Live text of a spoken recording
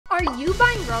Are you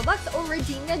buying Robux or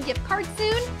redeeming a gift card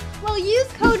soon? Well, use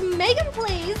code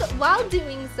Meganplays while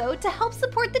doing so to help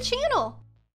support the channel.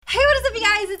 Hey, what is up, you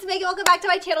guys? It's Megan. Welcome back to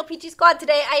my channel, Peachy Squad.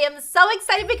 Today, I am so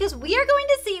excited because we are going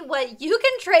to see what you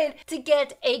can trade to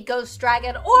get a Ghost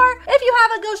Dragon. Or if you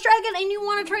have a Ghost Dragon and you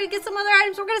want to try to get some other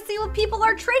items, we're going to see what people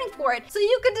are trading for it. So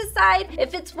you can decide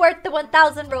if it's worth the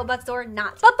 1,000 Robux or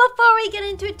not. But before we get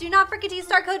into it, do not forget to use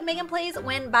star code Meganplays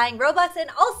when buying Robux. And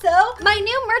also, my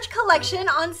new merch collection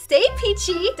on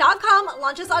StayPeachy.com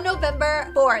launches on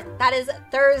November 4th. That is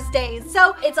Thursday.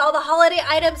 So it's all the holiday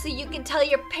items, so you can tell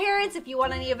your parents if you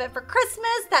want any of it for Christmas.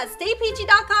 That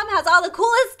StayPeachy.com has all the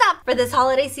coolest stuff for this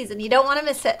holiday season. You don't want to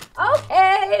miss it.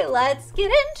 Okay, let's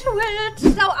get into it.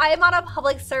 So I am on a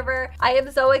public server. I am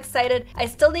so excited. I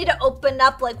still need to open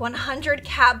up like 100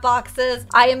 cat boxes.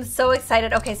 I am so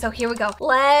excited. Okay, so here we go.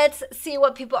 Let's see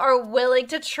what people are willing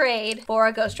to trade for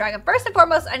a Ghost Dragon. First and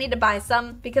foremost, I need to buy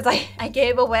some because I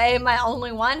gave away my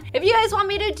only one. If you guys want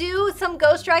me to do some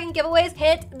Ghost Dragon giveaways,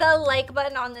 hit the like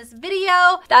button on this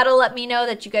video. That'll let me know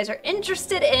that you guys are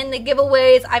interested in the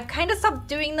giveaways. I've kind of stopped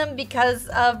doing them because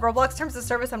of Roblox terms of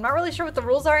service. I'm not really sure what the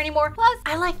rules are anymore. Plus,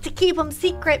 I like to keep them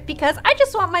secret because I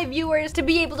just want my viewers to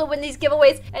be able to win these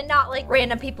giveaways and not like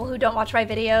random people who don't watch my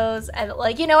videos and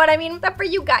like, you know what I mean? But for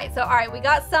you guys. So, all right, we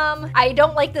got some. I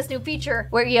don't like this new feature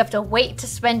where you have to wait to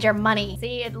spend your money.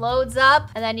 See, it loads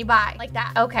up and then you buy like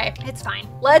that. Okay, it's fine.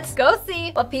 Let's go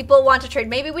see what people want to trade.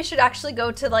 Maybe we should actually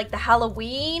go to like the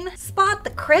Halloween spot, the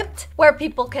crypt, where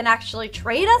people can actually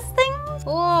trade us things.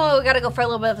 Oh, we gotta go for a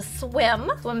little bit of a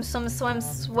swim.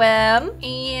 Swim.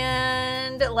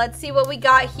 And let's see what we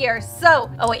got here. So,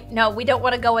 oh wait, no, we don't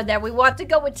want to go in there. We want to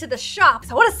go into the shop.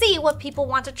 So I want to see what people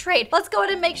want to trade. Let's go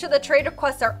ahead and make sure the trade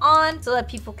requests are on so that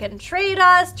people can trade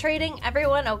us. Trading,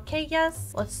 everyone, okay,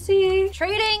 yes. Let's see.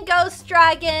 Trading Ghost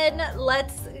Dragon.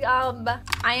 Let's,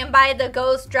 I am by the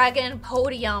Ghost Dragon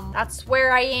podium. That's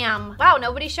where I am. Wow,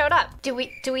 nobody showed up. Do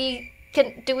we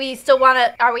still want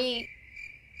to, are we?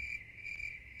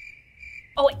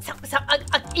 Oh wait,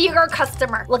 a eager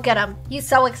customer. Look at him. He's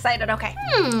so excited. Okay.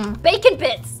 Bacon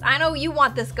bits. I know you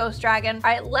want this Ghost Dragon. All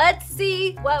right, let's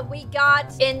see what we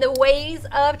got in the ways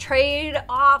of trade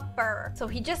offer. So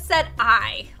he just said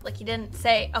like he didn't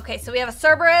say. Okay, so we have a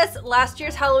Cerberus, last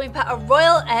year's Halloween pet, a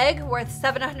royal egg worth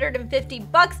 750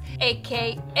 bucks,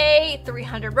 aka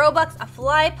 300 Robux, a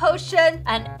fly potion,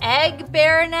 an egg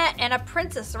baronet, and a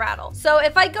princess rattle. So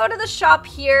if I go to the shop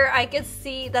here, I can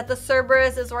see that the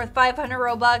Cerberus is worth 500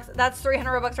 Robux. That's 300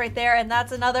 Robux right there, and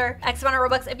that's another X amount of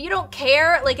Robux. If you don't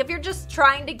care, like if you're just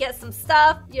trying to get some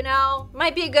stuff, you know,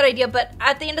 might be a good idea. But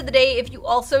at the end of the day, if you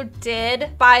also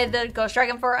did buy the Ghost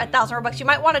Dragon for 1,000 Robux, you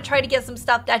might want to try to get some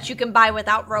stuff that you can buy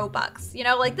without Robux. You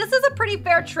know, like this is a pretty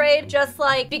fair trade, just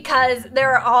like because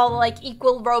they're all like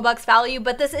equal Robux value,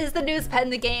 but this is the newest pet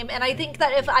in the game. And I think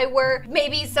that if I were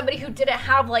maybe somebody who didn't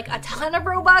have like a ton of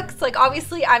Robux, like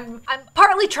obviously I'm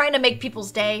partly trying to make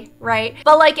people's day, right?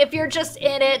 But like if you're just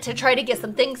in it to try to get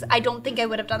some things, I don't think I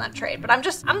would have done that trade. But I'm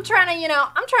trying to, you know,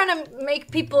 I'm trying to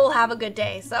make people have a good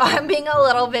day. So I'm being a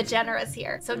little bit generous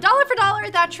here. So dollar for dollar,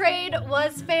 that trade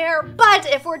was fair. But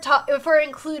if we're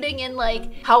including in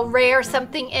like how rare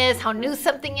something is, how new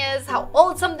something is, how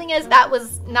old something is, that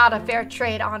was not a fair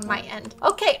trade on my end.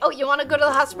 Okay, oh, you want to go to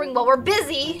the hot spring? Well, we're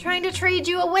busy trying to trade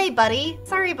you away, buddy.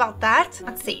 Sorry about that.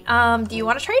 Let's see. Do you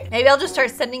want to trade? Maybe I'll just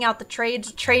start sending out the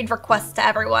trade requests to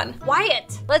everyone.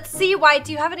 Wyatt, let's see. Wyatt,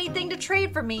 do you have anything to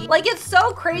trade for me? Like, it's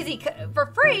so crazy.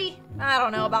 For free? I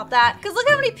don't know about that. Because look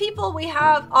how many people we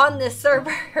have on this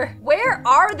server. Where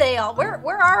are they all? Where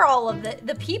are all of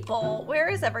the people? Where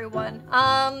is everyone?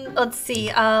 Let's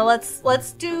see.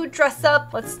 Let's do dress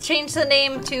up. Let's change the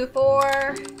name to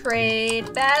for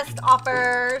trade best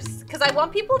offers. Because I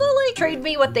want people to like trade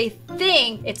me what they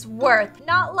think it's worth.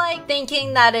 Not like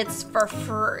thinking that it's for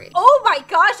free. Oh my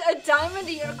gosh, a diamond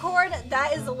unicorn.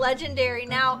 That is legendary.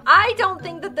 Now, I don't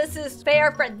think that this is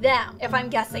fair for them, if I'm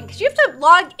guessing. Because you have to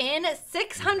log in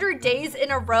 600 days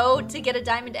in a row to get a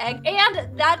diamond egg,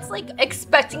 and that's like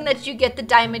expecting that you get the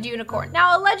diamond unicorn.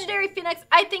 Now, a legendary phoenix,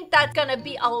 I think that's gonna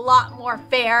be a lot more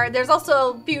fair. There's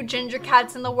also a few ginger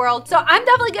cats in the world, so I'm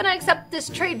definitely gonna accept this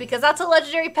trade because that's a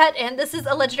legendary pet, and this is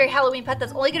a legendary Halloween pet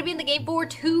that's only gonna be in the game for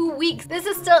 2 weeks. This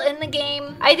is still in the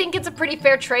game. I think it's a pretty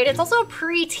fair trade. It's also a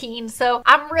preteen, so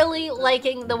I'm really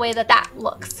liking the way that that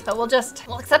looks. So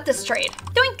we'll accept this trade.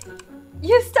 Doink!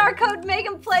 Use star code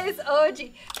Meganplays. Oh,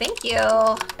 gee. Thank you.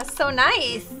 That's so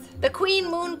nice. The Queen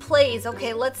Moon plays.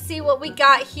 Okay, let's see what we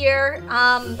got here.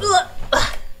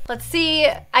 Let's see.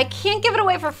 I can't give it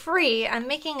away for free. I'm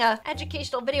making a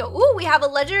educational video. Ooh, we have a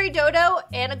legendary dodo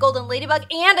and a golden ladybug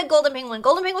and a golden penguin.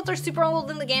 Golden penguins are super old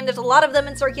in the game. There's a lot of them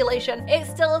in circulation. It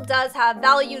still does have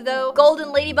value though.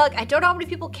 Golden ladybug. I don't know how many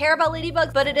people care about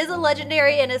ladybugs, but it is a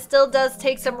legendary and it still does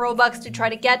take some Robux to try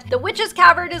to get. The witch's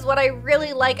cavern is what I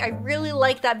really like. I really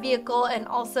like that vehicle and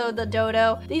also the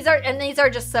dodo. These are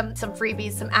just some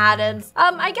freebies, some add-ins.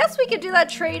 I guess we could do that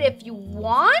trade if you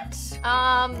want.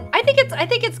 I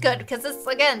think it's good because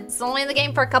it's only in the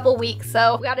game for a couple weeks.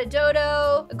 So we got a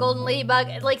dodo, a golden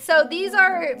ladybug. Like, so these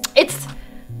are, this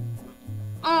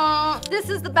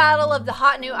is the battle of the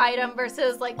hot new item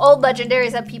versus like old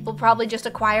legendaries that people probably just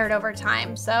acquired over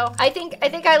time. So I think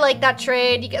I like that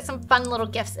trade. You get some fun little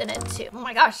gifts in it too. Oh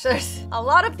my gosh, there's a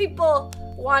lot of people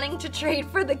wanting to trade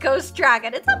for the ghost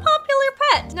dragon. It's a popular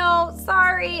pet. No,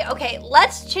 sorry. Okay,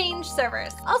 let's change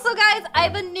servers. Also guys, I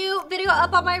have a new video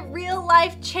up on my real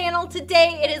life channel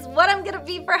today. It is what I'm gonna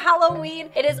be for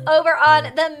Halloween. It is over on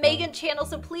the Megan channel,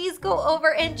 so please go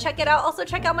over and check it out. Also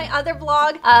check out my other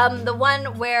vlog, the one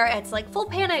where it's like full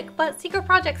panic but secret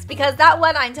projects, because that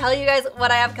one I'm telling you guys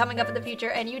what I have coming up in the future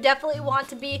and you definitely want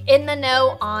to be in the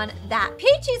know on that.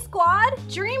 Peachy Squad,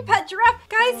 Dream Pet Giraffe.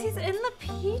 Guys, he's in the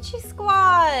Peachy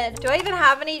Squad. Do I even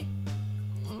have any?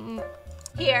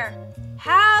 Here,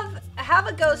 have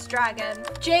a ghost dragon.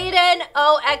 Jaden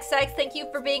OXX, thank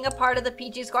you for being a part of the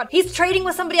PG squad. He's trading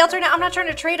with somebody else right now. I'm not trying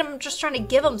to trade him, I'm just trying to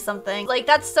give him something. Like,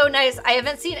 that's so nice. I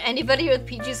haven't seen anybody with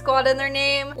PG squad in their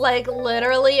name, like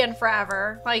literally in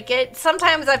forever. Like,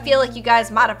 sometimes I feel like you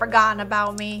guys might have forgotten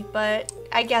about me, but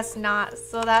I guess not.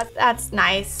 So that's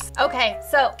nice. Okay,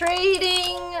 so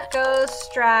trading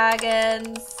ghost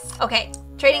dragons. Okay.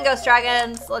 Trading ghost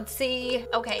dragons, let's see.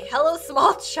 Okay, hello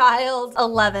small child,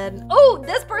 11. Oh,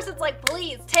 this person's like,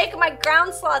 please take my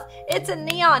ground sloth. It's a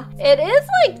neon. It is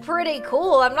like pretty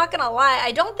cool, I'm not gonna lie.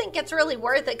 I don't think it's really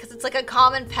worth it because it's like a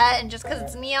common pet, and just because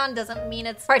it's neon doesn't mean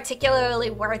it's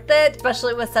particularly worth it,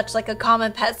 especially with such like a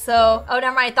common pet. So, oh,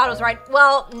 never mind, I thought it was right.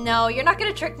 Well, no, you're not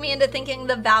gonna trick me into thinking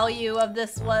the value of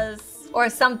this was, or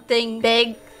something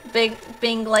big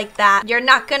being like that. You're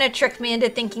not gonna trick me into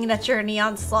thinking that your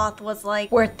neon sloth was like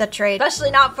worth the trade,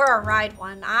 especially not for a ride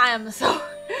one.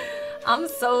 I'm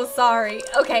so sorry.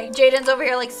 Okay, Jaden's over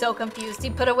here like so confused. He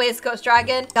put away his ghost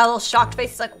dragon, got a little shocked face.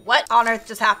 He's like, what on earth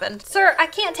just happened? Sir, I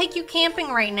can't take you camping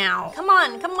right now. Come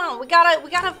on. We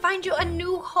gotta find you a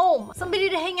new home. Somebody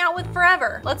to hang out with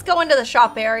forever. Let's go into the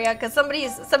shop area because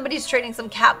somebody's trading some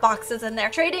cat boxes in there.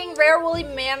 Trading rare woolly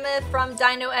mammoth from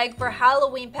Dino Egg for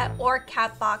Halloween pet or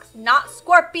cat box. Not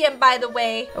scorpion, by the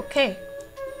way. Okay.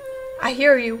 I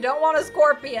hear you. Don't want a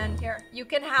scorpion. Here, you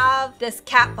can have this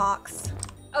cat box.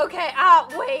 Okay,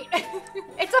 wait.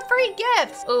 It's a free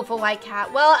gift. Oof, a white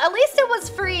cat. Well, at least it was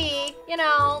free. You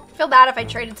know, I feel bad if I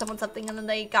traded someone something and then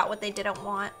they got what they didn't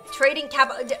want. Trading cat,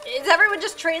 is everyone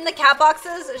just trading the cat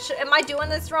boxes? Am I doing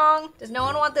this wrong? Does no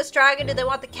one want this dragon? Do they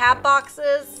want the cat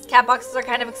boxes? Cat boxes are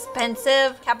kind of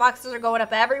expensive. Cat boxes are going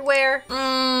up everywhere.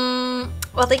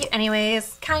 Well, thank you.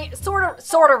 Anyways, sort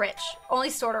of rich. Only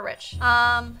sort of rich.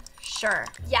 Sure.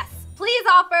 Yes. Please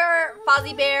offer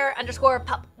Fozzie Bear _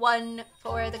 pup 1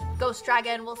 for the ghost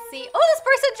dragon. We'll see. Oh, this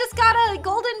person just got a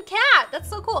golden cat. That's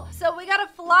so cool. So we got a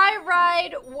fly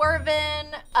ride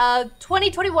Werven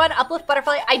 2021 uplift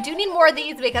butterfly. I do need more of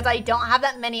these because I don't have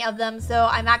that many of them. So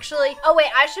I'm actually, oh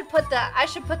wait, I should put the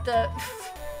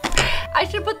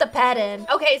pet in.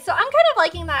 Okay, so I'm kind of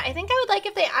liking that. I think I would like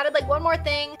if they added like one more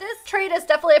thing. This trade is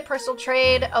definitely a personal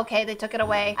trade. Okay, they took it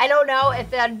away. I don't know if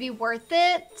that'd be worth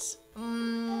it.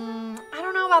 I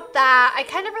don't know about that. I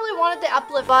kind of really wanted the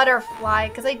uplift butterfly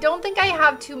because I don't think I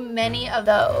have too many of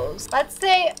those. Let's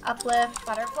say uplift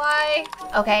butterfly.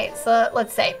 Okay, so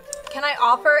let's say, can I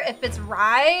offer if it's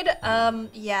ride?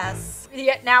 Yes.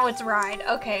 Yeah, now it's ride.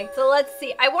 Okay, so let's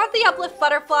see. I want the uplift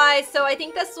butterfly, so I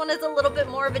think this one is a little bit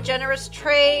more of a generous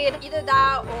trade. Either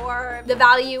that or the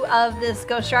value of this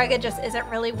ghost dragon just isn't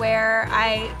really where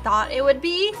I thought it would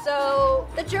be. So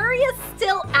the jury is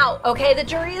still out. Okay, the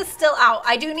jury is still out.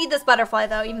 I do need this butterfly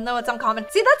though, even though it's uncommon.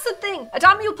 See, that's the thing.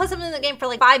 Adopt will put something in the game for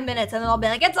like 5 minutes and then I'll be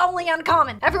like, it's only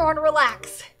uncommon. Everyone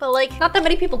relax. But like, not that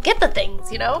many people get the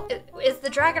things, you know? Is the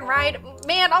dragon ride?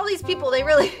 Man, all these people, they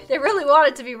really want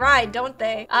it to be ride, don't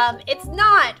they? It's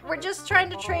not. We're just trying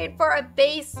to trade for a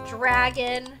base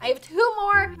dragon. I have 2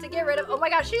 more to get rid of. Oh my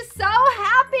gosh, she's so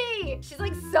happy. She's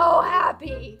like so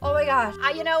happy. Oh my gosh.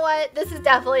 You know what? This is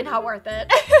definitely not worth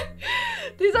it.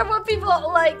 These are what people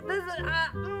like. This is,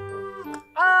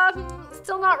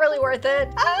 Still not really worth it.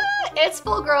 It's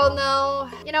full grown though.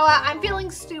 You know what? I'm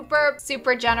feeling super,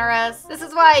 super generous. This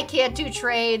is why I can't do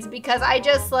trades, because I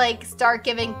just like start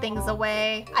giving things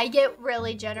away. I get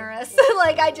really generous.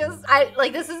 Like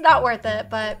this is not worth it,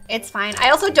 but it's fine.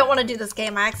 I also don't want to do this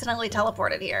game. I accidentally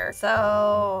teleported here.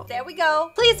 So there we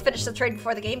go. Please finish the trade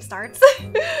before the game starts.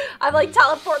 I'm like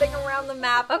teleporting around the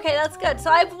map. Okay, that's good. So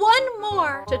I have one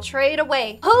more to trade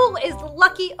away. Who is the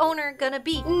lucky owner gonna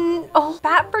be? Oh,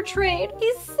 bat for trade.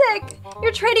 He's sick.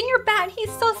 You're trading your bat.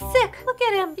 He's so sick. Look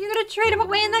at him. You're gonna trade him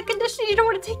away in that condition. You don't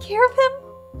want to take care of him?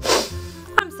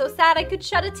 I'm so sad I could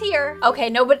shed a tear. Okay,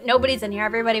 nobody's in here.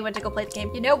 Everybody went to go play the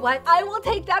game. You know what? I will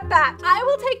take that bat. I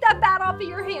will take that bat off of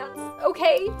your hands.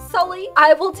 Okay, Sully?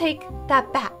 I will take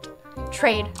that bat.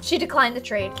 Trade. She declined the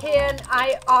trade. Can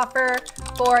I offer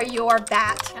for your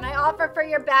bat? Can I offer for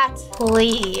your bat?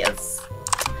 Please.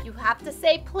 You have to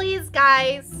say please,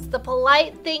 guys. It's the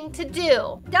polite thing to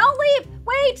do. Don't leave.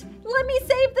 Wait, let me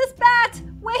save this bat.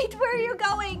 Wait, where are you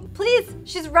going? Please.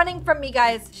 She's running from me,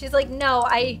 guys. She's like, no,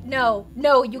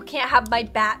 you can't have my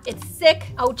bat. It's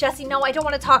sick. Oh, Jessie, no, I don't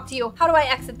want to talk to you. How do I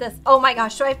exit this? Oh my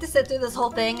gosh, do I have to sit through this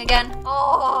whole thing again?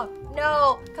 Oh,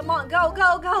 no. Come on, go,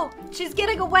 go, go. She's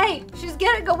getting away. She's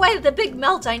getting away. The big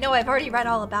melt. I know, I've already read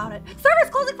all about it. Server's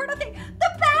closing for nothing. The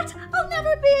bat. I'll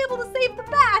never be able to save the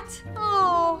bat.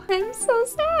 Oh, I'm so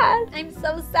sad. I'm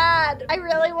so sad. I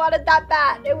really wanted that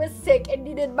bat. It was sick and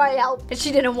needed my help, and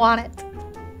she didn't want it.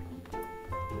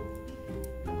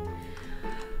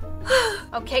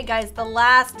 Okay, guys, the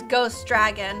last ghost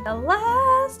dragon. The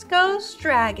last ghost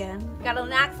dragon. We got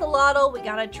an axolotl. We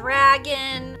got a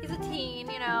dragon. He's a teen,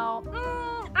 you know.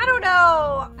 I don't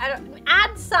know.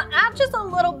 Add just a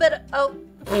little bit of,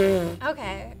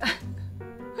 okay.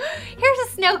 Here's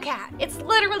a snow cat. It's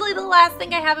literally the last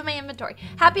thing I have in my inventory.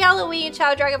 Happy Halloween,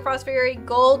 Chow Dragon, Frost Fury,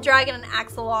 Gold Dragon, and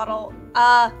Axolotl.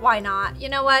 Why not? You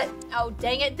know what? Oh,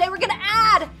 dang it. They were gonna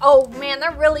add. Oh, man,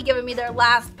 they're really giving me their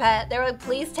last pet. They're like,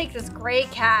 please take this gray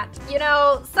cat. You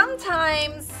know,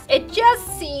 sometimes it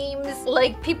just seems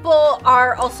like people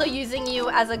are also using you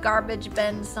as a garbage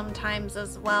bin sometimes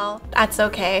as well. That's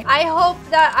okay. I hope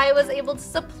that I was able to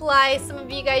supply some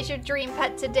of you guys your dream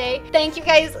pet today. Thank you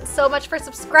guys so much for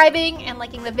subscribing and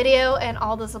liking the video and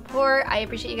all the support. I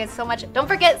appreciate you guys so much. Don't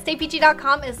forget,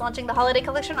 staypeachy.com is launching the holiday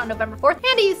collection on November 4th,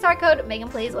 and to use star code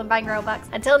Meganplays when buying Robux.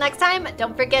 Until next time,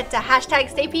 don't forget to hashtag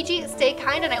stay peachy, stay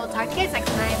kind, and I will talk to you guys next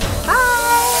time.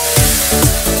 Bye!